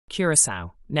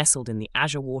Curaçao, nestled in the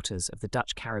azure waters of the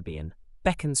Dutch Caribbean,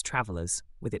 beckons travelers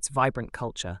with its vibrant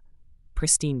culture,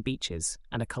 pristine beaches,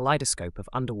 and a kaleidoscope of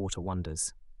underwater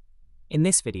wonders. In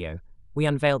this video, we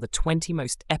unveil the 20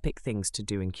 most epic things to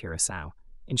do in Curaçao,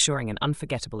 ensuring an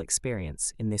unforgettable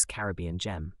experience in this Caribbean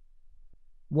gem.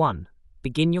 1.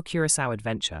 Begin your Curaçao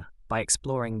adventure by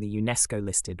exploring the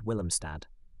UNESCO-listed Willemstad.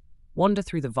 Wander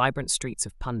through the vibrant streets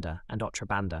of Punda and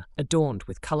Otrobanda, adorned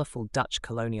with colourful Dutch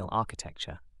colonial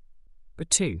architecture.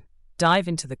 2. Dive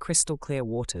into the crystal-clear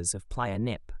waters of Playa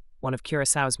Knip, one of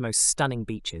Curaçao's most stunning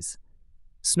beaches.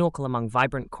 Snorkel among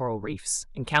vibrant coral reefs,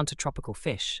 encounter tropical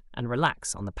fish, and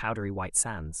relax on the powdery white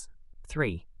sands.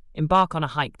 3. Embark on a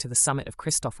hike to the summit of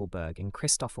Christoffelberg in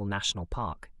Christoffel National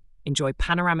Park. Enjoy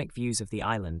panoramic views of the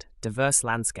island, diverse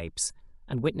landscapes,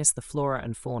 and witness the flora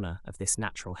and fauna of this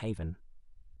natural haven.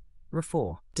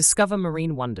 4. Discover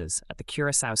marine wonders at the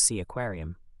Curaçao Sea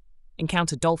Aquarium.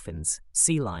 Encounter dolphins,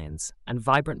 sea lions, and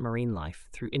vibrant marine life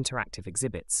through interactive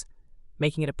exhibits,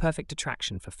 making it a perfect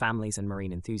attraction for families and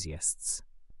marine enthusiasts.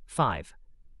 5.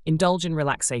 Indulge in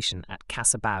relaxation at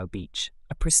Curaçao Beach,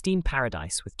 a pristine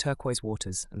paradise with turquoise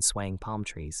waters and swaying palm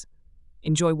trees.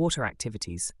 Enjoy water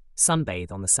activities,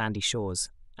 sunbathe on the sandy shores,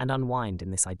 and unwind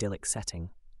in this idyllic setting.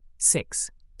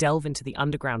 6. Delve into the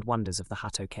underground wonders of the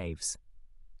Hato Caves.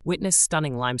 Witness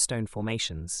stunning limestone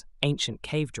formations, ancient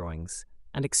cave drawings,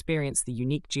 and experience the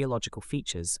unique geological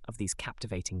features of these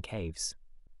captivating caves.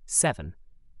 7.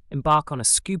 Embark on a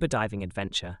scuba diving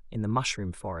adventure in the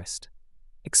mushroom forest.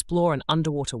 Explore an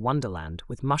underwater wonderland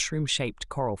with mushroom-shaped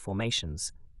coral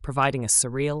formations, providing a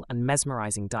surreal and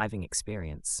mesmerizing diving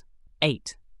experience.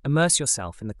 8. Immerse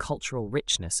yourself in the cultural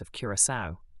richness of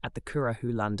Curaçao at the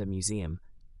Curaçao Museum.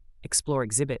 Explore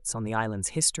exhibits on the island's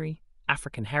history,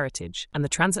 African heritage, and the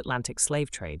transatlantic slave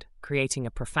trade, creating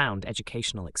a profound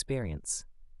educational experience.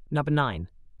 9.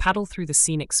 Paddle through the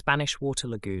scenic Spanish Water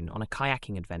Lagoon on a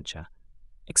kayaking adventure.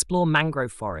 Explore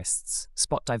mangrove forests,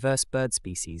 spot diverse bird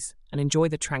species, and enjoy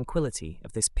the tranquility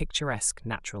of this picturesque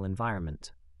natural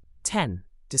environment. 10.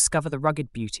 Discover the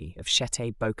rugged beauty of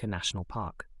Chete Boca National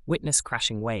Park. Witness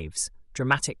crashing waves,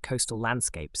 dramatic coastal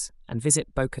landscapes, and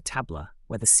visit Boca Tabla,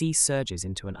 where the sea surges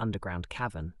into an underground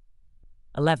cavern.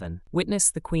 11. Witness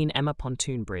the Queen Emma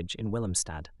Pontoon Bridge in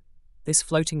Willemstad. This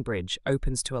floating bridge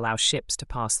opens to allow ships to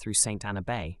pass through St. Anna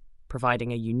Bay,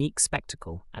 providing a unique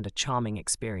spectacle and a charming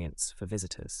experience for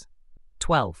visitors.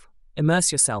 12.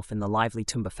 Immerse yourself in the lively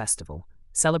Tumba Festival,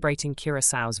 celebrating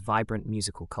Curaçao's vibrant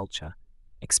musical culture.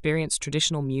 Experience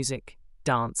traditional music,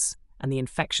 dance, and the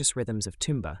infectious rhythms of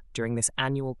Tumba during this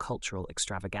annual cultural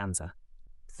extravaganza.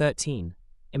 13.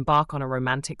 Embark on a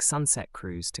romantic sunset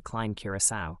cruise to Klein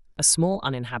Curaçao, a small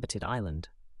uninhabited island.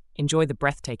 Enjoy the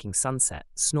breathtaking sunset,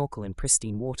 snorkel in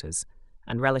pristine waters,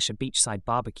 and relish a beachside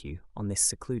barbecue on this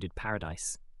secluded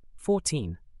paradise.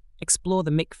 14. Explore the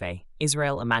Mikveh,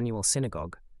 Israel Emmanuel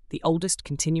Synagogue, the oldest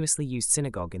continuously used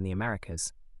synagogue in the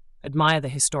Americas. Admire the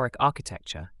historic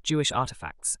architecture, Jewish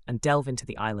artifacts, and delve into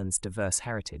the island's diverse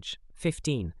heritage.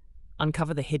 15.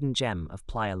 Uncover the hidden gem of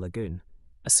Playa Lagoon,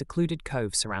 a secluded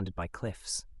cove surrounded by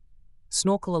cliffs.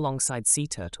 Snorkel alongside sea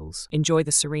turtles, enjoy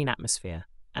the serene atmosphere,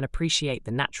 and appreciate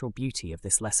the natural beauty of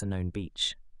this lesser-known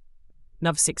beach.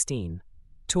 16.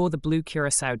 Tour the Blue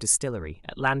Curaçao Distillery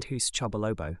at Landhuis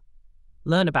Chobolobo.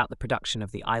 Learn about the production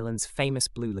of the island's famous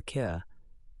blue liqueur,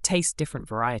 taste different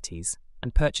varieties,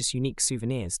 and purchase unique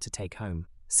souvenirs to take home.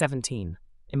 17.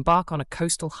 Embark on a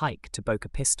coastal hike to Boca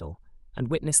Pistol and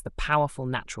witness the powerful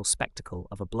natural spectacle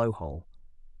of a blowhole.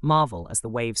 Marvel as the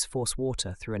waves force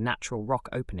water through a natural rock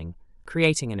opening,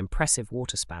 creating an impressive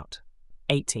waterspout.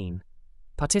 18.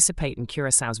 Participate in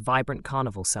Curaçao's vibrant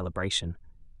carnival celebration.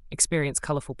 Experience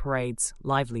colourful parades,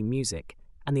 lively music,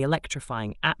 and the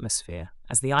electrifying atmosphere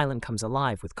as the island comes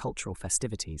alive with cultural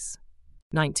festivities.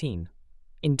 19.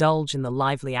 Indulge in the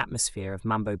lively atmosphere of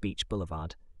Mambo Beach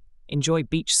Boulevard. Enjoy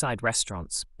beachside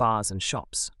restaurants, bars, and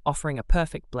shops, offering a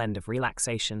perfect blend of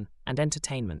relaxation and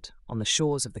entertainment on the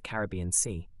shores of the Caribbean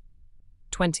Sea.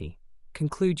 20.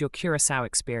 Conclude your Curaçao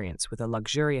experience with a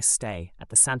luxurious stay at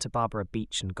the Santa Barbara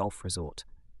Beach and Golf Resort.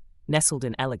 Nestled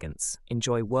in elegance,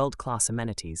 enjoy world-class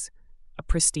amenities, a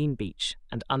pristine beach,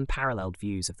 and unparalleled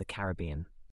views of the Caribbean.